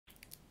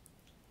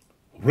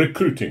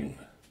Recruiting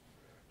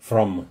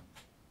from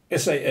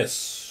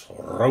SAS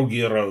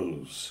Rogie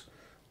Rose,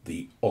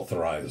 the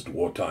Authorised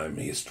Wartime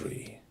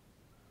History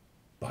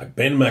by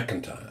Ben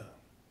MacIntyre.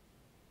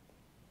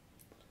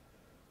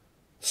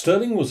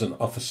 Sterling was an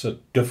officer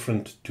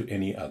different to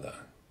any other.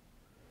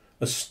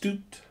 A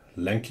stooped,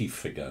 lanky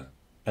figure,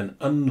 an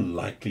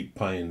unlikely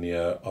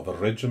pioneer of a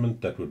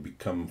regiment that would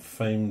become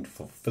famed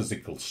for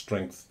physical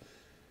strength,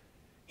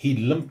 he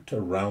limped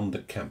around the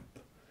camp,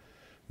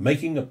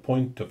 making a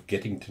point of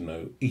getting to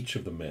know each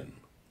of the men.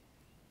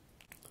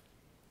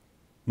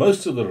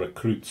 Most of the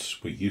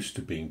recruits were used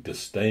to being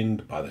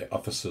disdained by their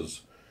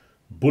officers,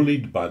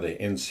 bullied by their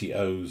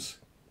NCOs,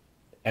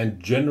 and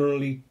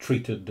generally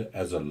treated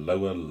as a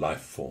lower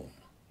life form.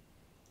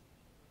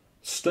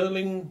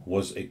 Sterling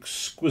was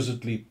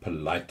exquisitely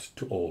polite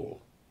to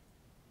all.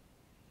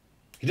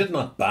 "He did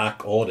not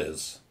bark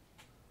orders,"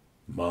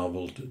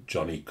 marvelled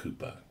Johnny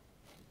Cooper.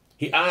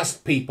 "He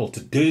asked people to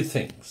do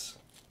things."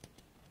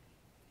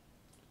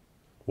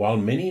 While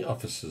many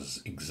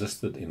officers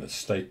existed in a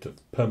state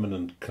of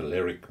permanent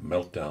choleric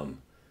meltdown,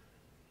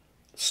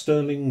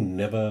 Sterling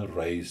never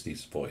raised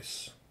his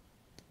voice.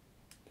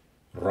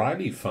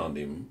 Riley found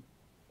him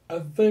a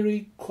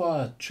very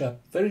quiet chap,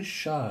 very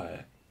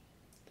shy.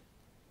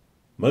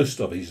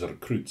 Most of his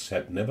recruits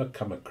had never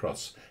come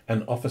across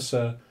an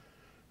officer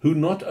who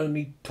not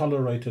only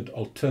tolerated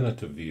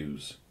alternative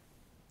views,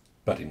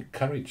 but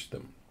encouraged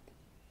them.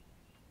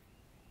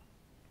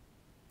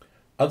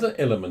 Other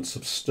elements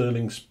of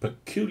Sterling's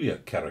peculiar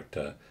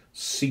character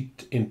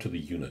seeped into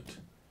the unit,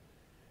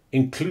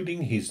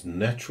 including his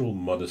natural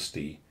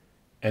modesty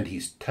and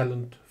his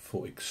talent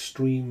for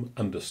extreme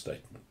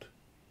understatement.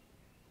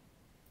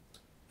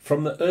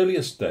 From the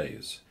earliest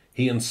days,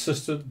 he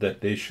insisted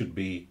that there should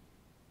be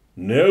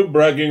no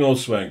bragging or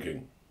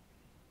swanking.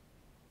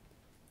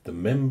 The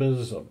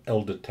members of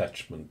L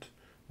Detachment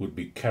would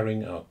be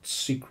carrying out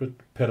secret,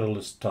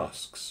 perilous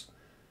tasks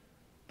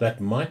that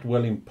might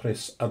well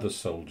impress other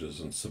soldiers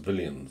and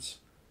civilians,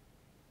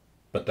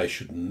 but they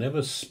should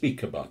never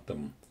speak about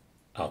them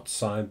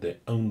outside their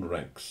own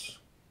ranks.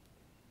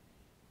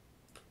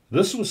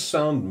 This was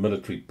sound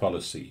military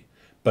policy,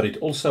 but it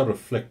also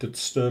reflected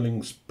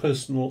Sterling's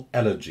personal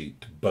allergy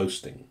to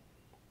boasting.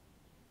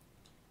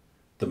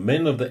 The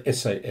men of the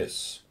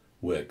SAS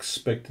were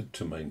expected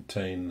to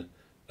maintain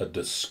a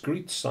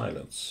discreet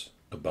silence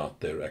about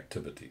their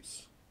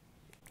activities.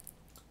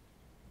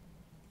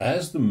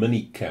 As the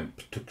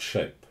mini-camp took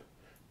shape,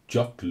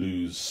 Jock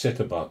Lewes set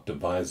about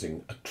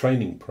devising a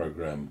training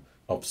program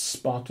of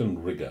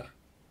Spartan rigour,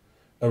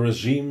 a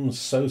regime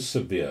so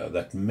severe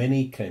that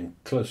many came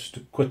close to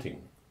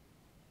quitting,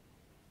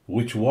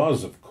 which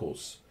was, of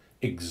course,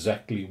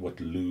 exactly what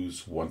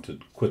Lewes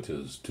wanted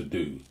quitters to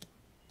do.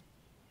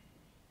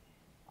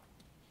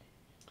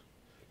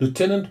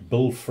 Lieutenant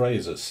Bill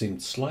Fraser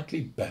seemed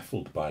slightly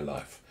baffled by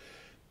life,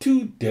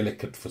 too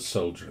delicate for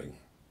soldiering.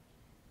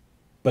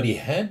 But he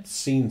had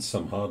seen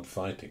some hard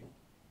fighting.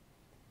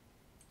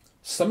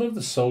 Some of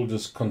the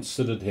soldiers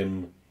considered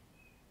him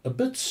a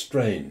bit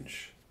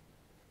strange,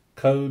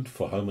 code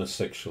for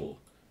homosexual,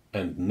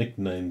 and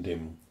nicknamed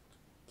him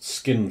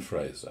Skin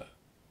Fraser.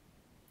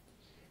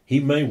 He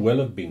may well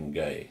have been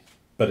gay,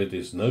 but it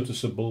is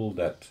noticeable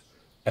that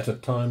at a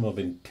time of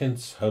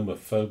intense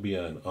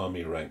homophobia in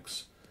army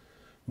ranks,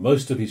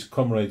 most of his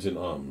comrades in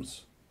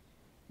arms,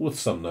 with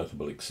some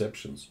notable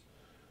exceptions,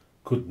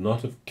 could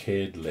not have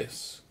cared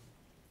less.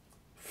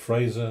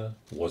 Fraser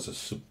was a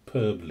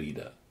superb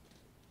leader.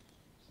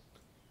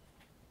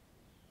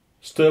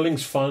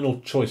 Sterling's final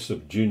choice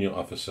of junior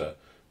officer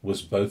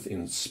was both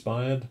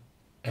inspired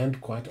and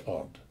quite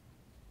odd.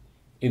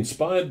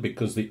 Inspired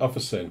because the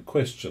officer in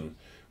question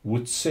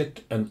would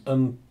set an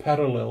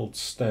unparalleled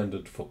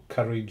standard for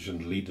courage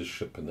and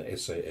leadership in the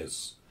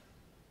SAS,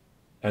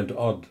 and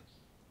odd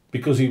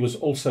because he was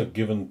also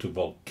given to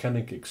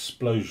volcanic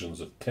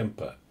explosions of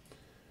temper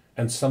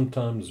and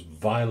sometimes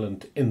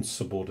violent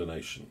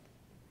insubordination.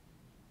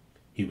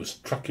 He was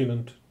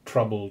truculent,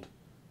 troubled,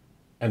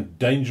 and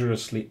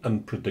dangerously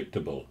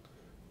unpredictable,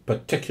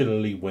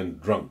 particularly when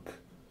drunk,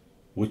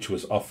 which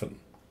was often.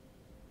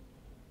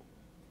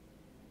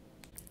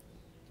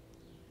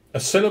 A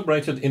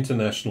celebrated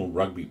international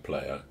rugby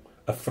player,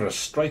 a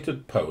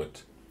frustrated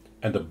poet,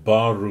 and a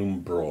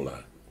barroom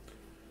brawler,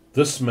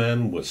 this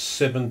man was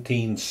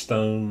 17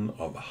 stone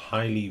of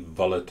highly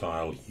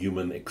volatile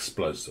human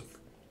explosive.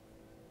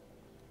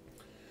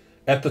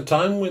 At the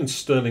time when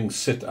Sterling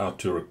set out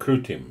to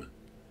recruit him,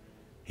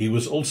 he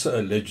was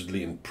also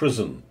allegedly in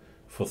prison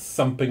for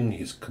thumping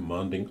his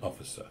commanding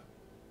officer.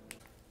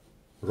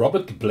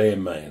 Robert Blair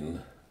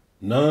Mayne,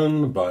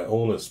 known by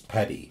all as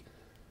Paddy,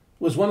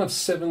 was one of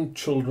 7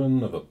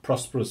 children of a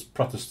prosperous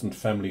Protestant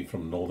family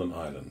from Northern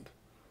Ireland.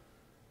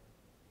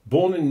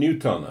 Born in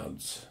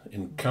Newtownards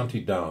in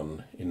County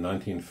Down in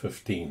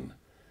 1915,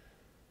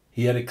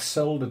 he had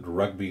excelled at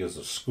rugby as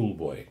a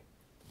schoolboy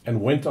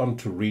and went on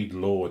to read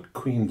law at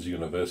Queen's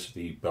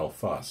University,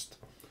 Belfast,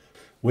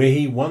 where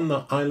he won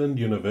the Island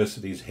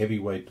University's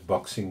heavyweight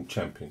boxing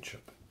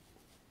championship.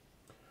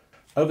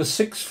 Over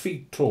 6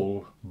 feet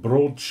tall,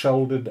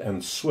 broad-shouldered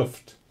and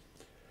swift,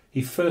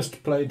 he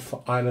first played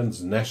for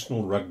Ireland's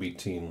national rugby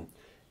team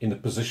in the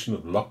position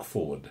of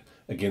lock-forward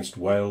against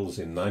Wales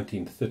in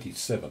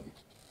 1937,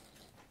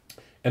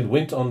 and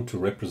went on to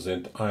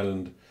represent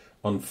Ireland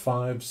on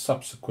 5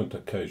 subsequent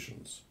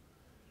occasions.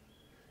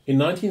 In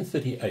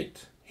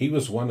 1938, he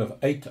was one of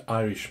 8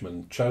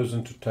 Irishmen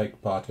chosen to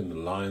take part in the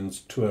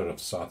Lions tour of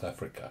South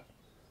Africa.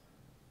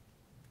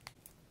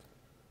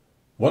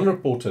 One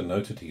reporter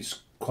noted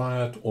his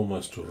quiet,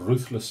 almost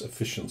ruthless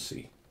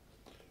efficiency.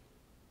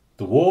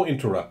 The war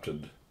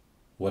interrupted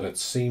what had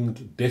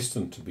seemed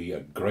destined to be a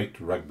great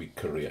rugby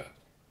career.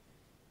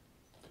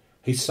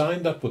 He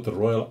signed up with the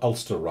Royal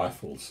Ulster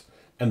Rifles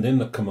and then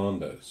the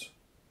Commandos.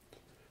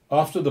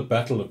 After the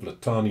Battle of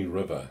Litani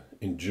River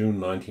in June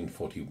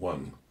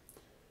 1941,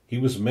 he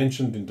was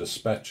mentioned in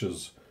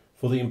dispatches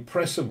for the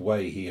impressive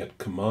way he had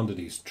commanded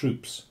his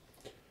troops,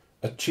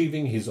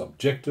 achieving his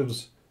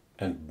objectives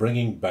and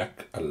bringing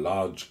back a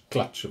large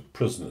clutch of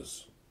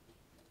prisoners.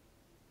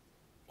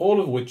 All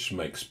of which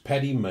makes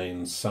Paddy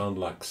Mayne sound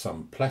like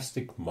some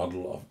plastic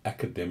model of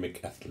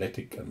academic,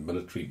 athletic and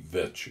military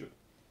virtue,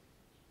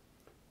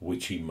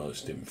 which he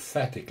most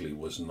emphatically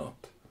was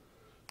not.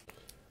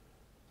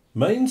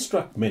 Mayne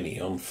struck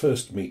many on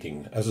first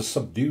meeting as a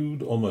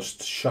subdued,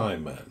 almost shy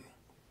man.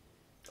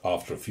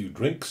 After a few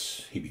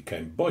drinks, he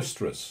became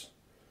boisterous.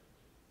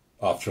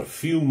 After a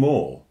few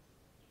more,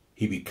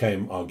 he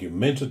became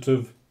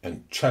argumentative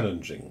and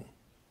challenging.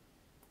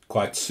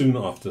 Quite soon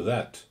after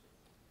that,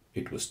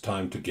 it was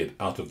time to get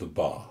out of the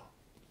bar.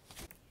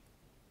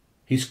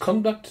 His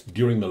conduct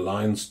during the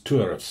Lions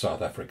tour of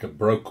South Africa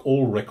broke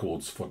all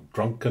records for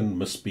drunken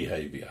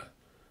misbehaviour.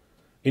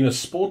 In a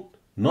sport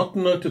not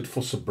noted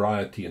for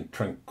sobriety and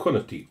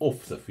tranquility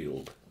off the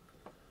field.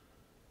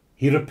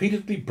 He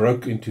repeatedly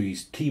broke into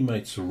his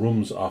teammates'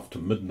 rooms after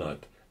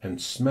midnight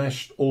and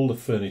smashed all the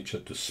furniture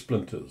to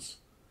splinters.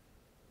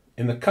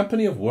 In the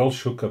company of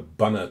Welsh hooker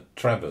Bunner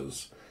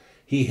Travers,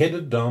 he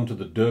headed down to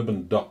the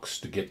Durban docks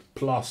to get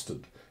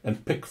plastered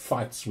and pick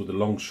fights with the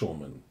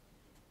longshoremen.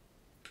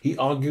 He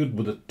argued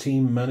with the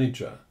team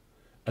manager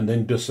and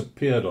then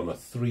disappeared on a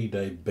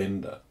 3-day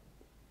bender.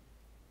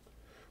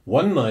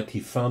 One night he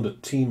found a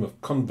team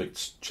of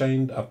convicts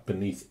chained up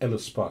beneath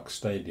Ellis Park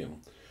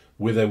Stadium,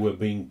 where they were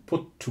being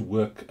put to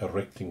work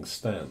erecting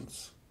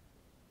stands.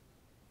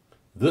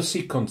 This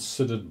he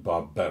considered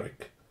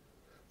barbaric,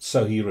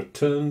 so he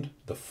returned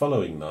the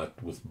following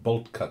night with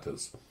bolt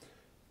cutters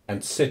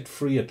and set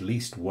free at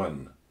least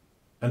one,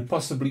 and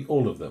possibly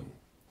all of them.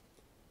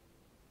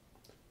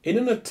 In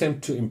an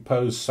attempt to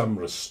impose some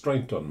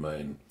restraint on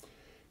Mayne,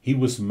 he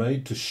was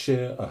made to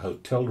share a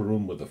hotel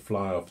room with the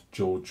fly-off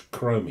George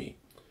Cromie,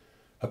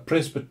 a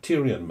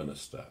Presbyterian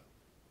minister.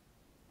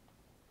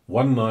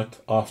 One night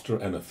after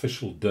an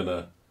official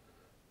dinner,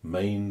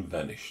 Mayne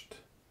vanished.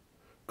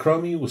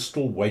 Cromie was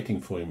still waiting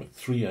for him at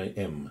 3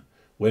 a.m.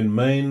 when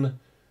Mayne,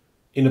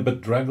 in a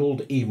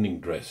bedraggled evening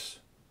dress,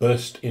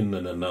 burst in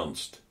and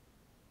announced,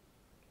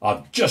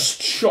 "I've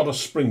just shot a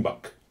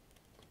springbok,"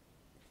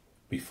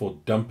 before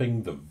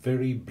dumping the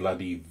very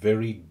bloody,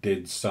 very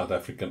dead South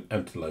African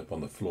antelope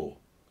on the floor.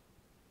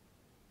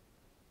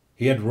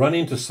 He had run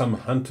into some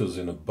hunters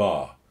in a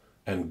bar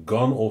and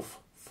gone off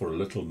for a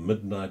little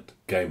midnight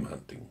game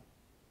hunting.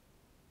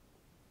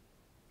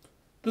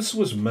 This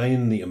was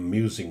Mayne the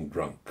amusing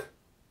drunk.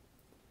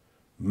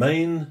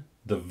 Mayne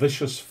the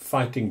vicious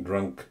fighting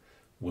drunk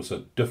was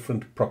a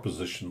different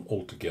proposition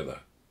altogether.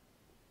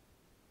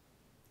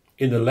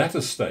 In the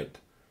latter state,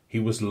 he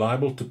was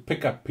liable to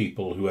pick up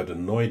people who had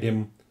annoyed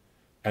him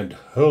and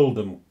hurl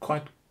them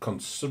quite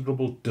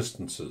considerable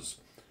distances,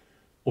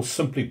 or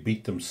simply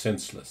beat them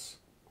senseless.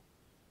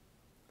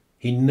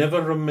 He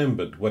never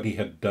remembered what he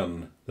had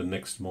done the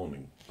next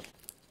morning.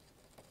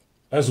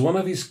 As one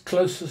of his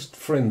closest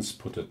friends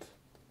put it,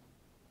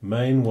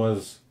 Mayne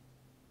was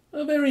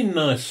a very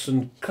nice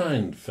and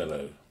kind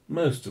fellow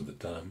most of the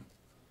time,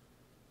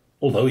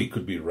 although he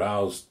could be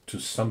roused to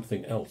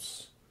something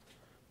else.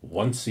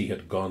 Once he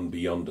had gone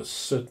beyond a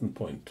certain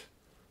point,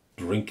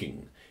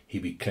 drinking, he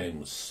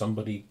became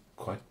somebody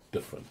quite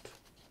different.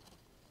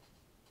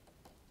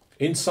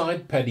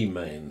 Inside Paddy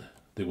Mayne,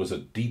 there was a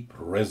deep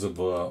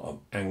reservoir of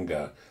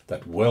anger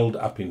that welled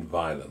up in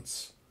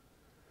violence.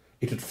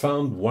 It had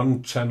found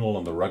one channel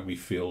on the rugby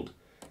field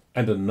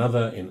and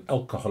another in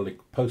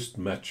alcoholic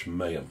post-match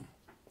mayhem.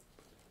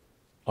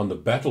 On the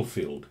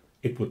battlefield,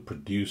 it would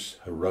produce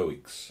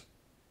heroics.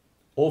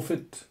 Off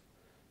it,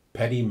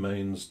 Paddy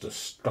Mayne's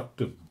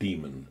destructive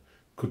demon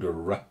could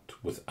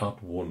erupt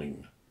without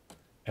warning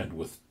and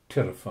with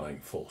terrifying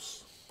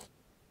force.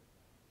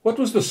 What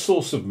was the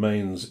source of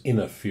Mayne's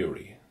inner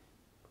fury?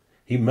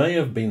 He may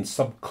have been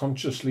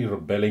subconsciously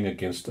rebelling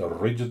against a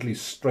rigidly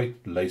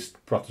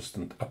straight-laced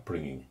Protestant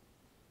upbringing.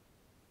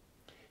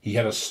 He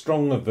had a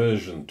strong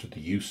aversion to the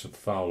use of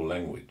foul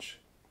language.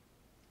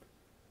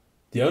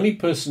 The only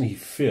person he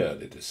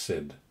feared, it is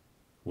said,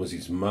 was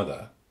his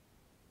mother,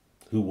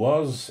 who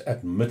was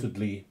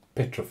admittedly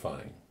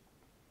petrifying.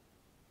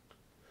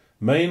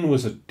 Maine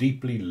was a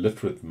deeply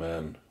literate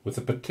man with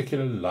a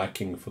particular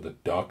liking for the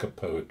darker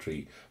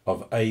poetry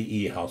of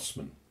A.E.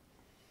 Housman,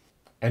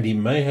 and he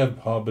may have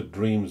harboured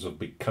dreams of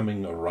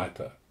becoming a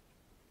writer.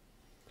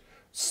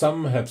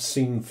 Some have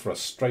seen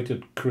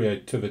frustrated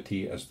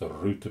creativity as the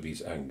root of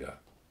his anger.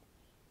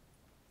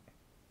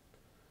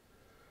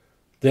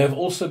 There have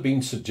also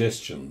been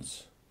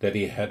suggestions that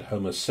he had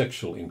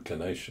homosexual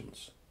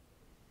inclinations.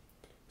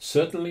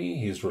 Certainly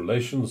his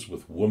relations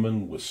with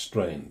women were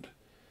strained,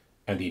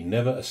 and he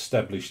never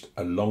established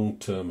a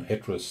long-term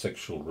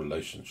heterosexual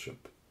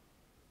relationship.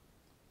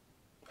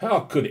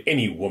 "How could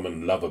any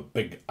woman love a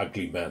big,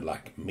 ugly man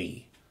like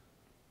me?"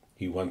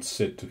 he once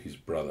said to his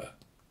brother.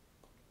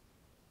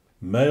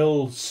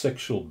 Male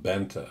sexual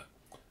banter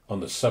on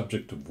the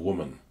subject of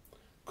woman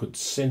could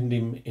send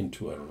him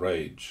into a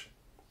rage.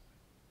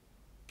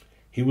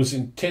 He was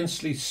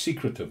intensely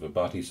secretive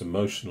about his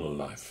emotional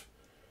life,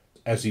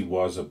 as he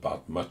was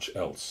about much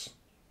else.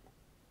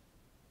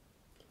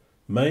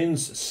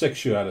 Maine's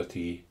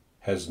sexuality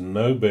has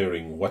no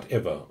bearing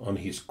whatever on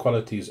his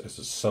qualities as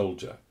a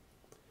soldier,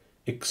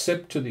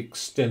 except to the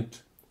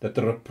extent that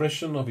the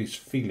repression of his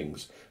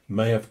feelings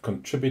may have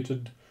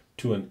contributed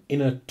to an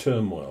inner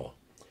turmoil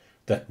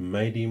that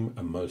made him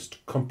a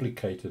most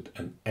complicated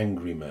and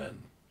angry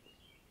man,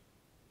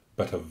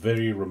 but a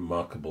very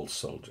remarkable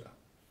soldier.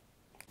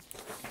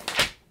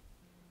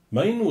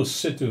 Maine was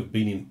said to have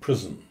been in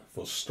prison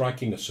for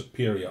striking a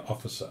superior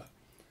officer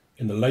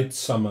in the late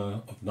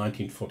summer of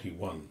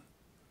 1941.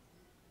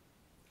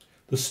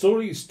 The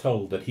story is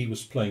told that he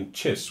was playing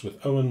chess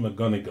with Owen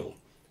McGonigal,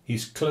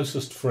 his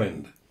closest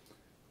friend,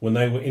 when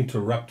they were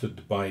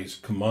interrupted by his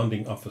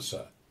commanding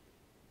officer,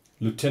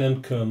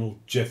 Lieutenant Colonel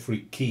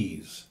Geoffrey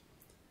Keyes,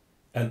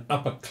 an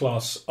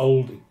upper-class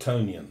old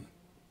Etonian,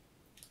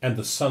 and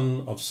the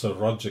son of Sir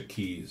Roger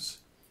Keyes,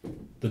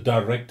 the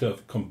director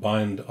of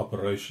combined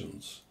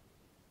operations.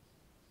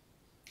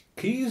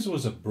 Keyes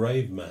was a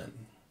brave man.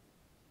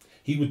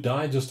 He would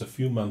die just a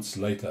few months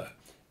later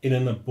in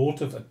an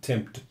abortive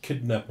attempt to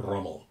kidnap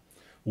Rommel,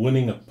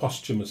 winning a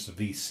posthumous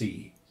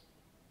VC.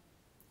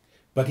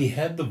 But he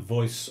had the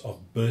voice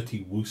of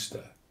Bertie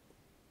Wooster,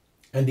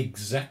 and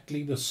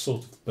exactly the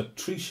sort of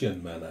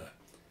patrician manner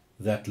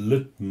that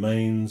lit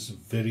Maine's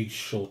very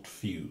short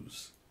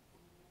fuse.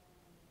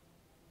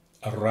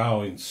 A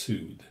row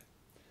ensued.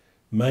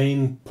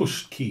 Maine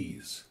pushed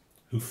Keyes,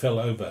 who fell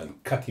over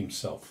and cut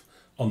himself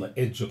on the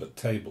edge of a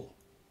table.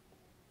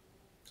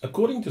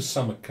 According to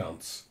some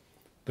accounts,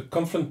 the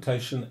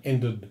confrontation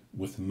ended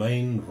with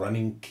Maine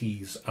running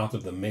Keyes out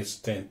of the mess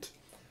tent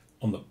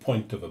on the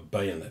point of a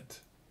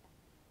bayonet.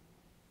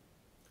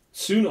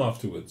 Soon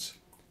afterwards,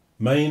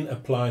 Maine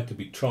applied to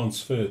be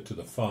transferred to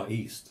the Far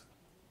East.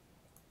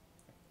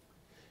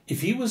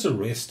 If he was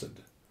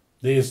arrested,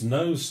 there is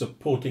no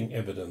supporting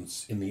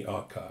evidence in the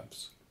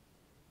archives.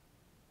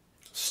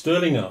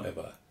 Sterling,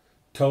 however,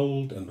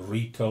 told and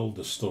retold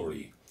the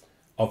story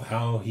of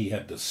how he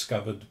had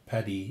discovered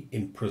Paddy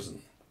in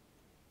prison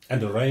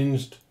and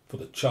arranged for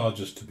the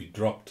charges to be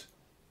dropped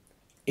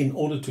in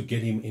order to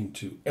get him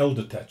into L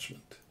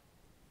detachment.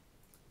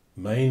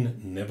 Maine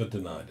never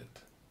denied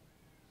it.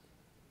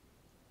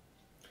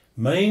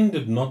 Maine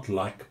did not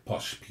like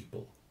posh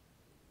people.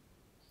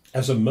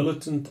 As a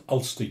militant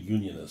Ulster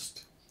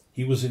Unionist,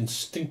 he was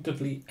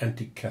instinctively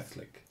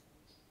anti-Catholic.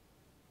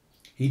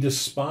 He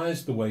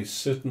despised the way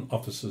certain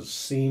officers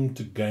seemed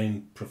to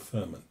gain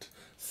preferment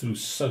through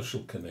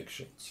social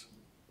connections.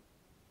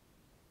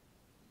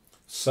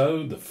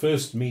 So the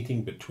first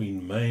meeting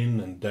between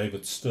Maine and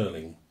David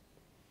Sterling,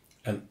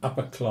 an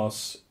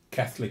upper-class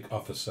Catholic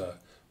officer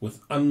with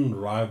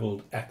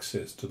unrivaled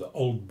access to the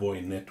old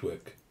boy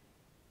network,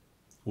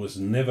 was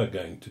never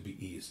going to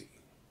be easy.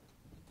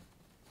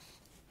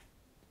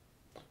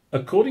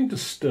 According to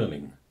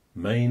Sterling,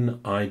 Maine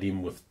eyed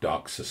him with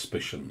dark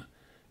suspicion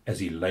as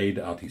he laid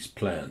out his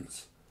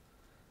plans,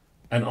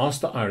 and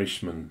asked the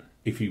Irishman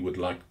if he would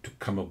like to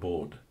come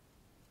aboard.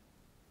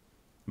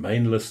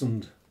 Maine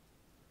listened,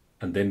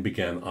 and then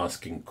began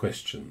asking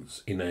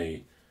questions in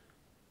a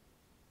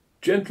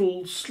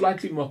gentle,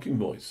 slightly mocking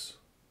voice,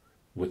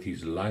 with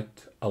his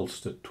light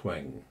Ulster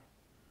twang.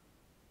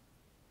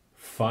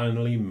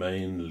 Finally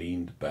Maine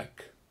leaned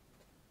back.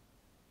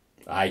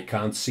 "I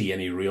can't see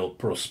any real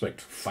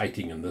prospect for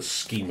fighting in this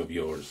scheme of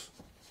yours."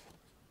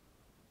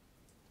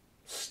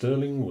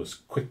 Sterling was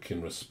quick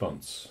in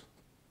response.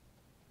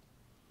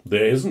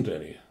 "There isn't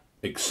any,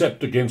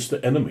 except against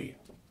the enemy."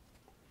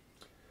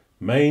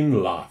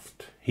 Maine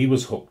laughed. He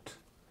was hooked.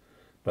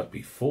 But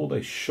before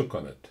they shook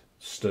on it,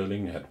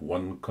 Sterling had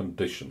one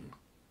condition.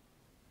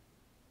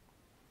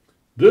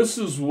 "This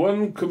is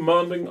one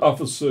commanding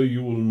officer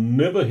you will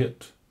never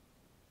hit,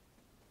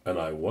 and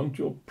I want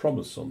your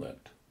promise on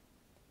that."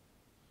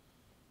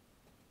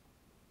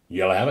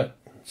 "You'll have it,"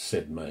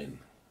 said Maine.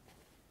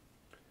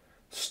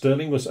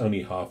 Sterling was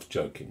only half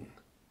joking.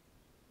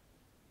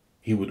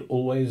 He would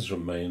always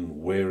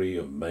remain wary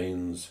of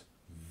Maine's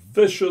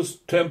vicious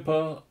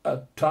temper,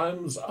 at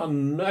times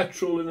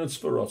unnatural in its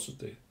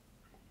ferocity.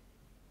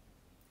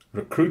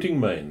 Recruiting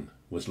Maine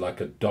was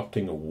like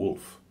adopting a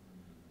wolf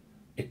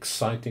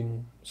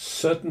exciting,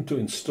 certain to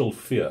instill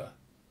fear,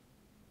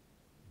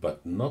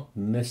 but not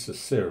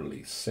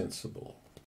necessarily sensible.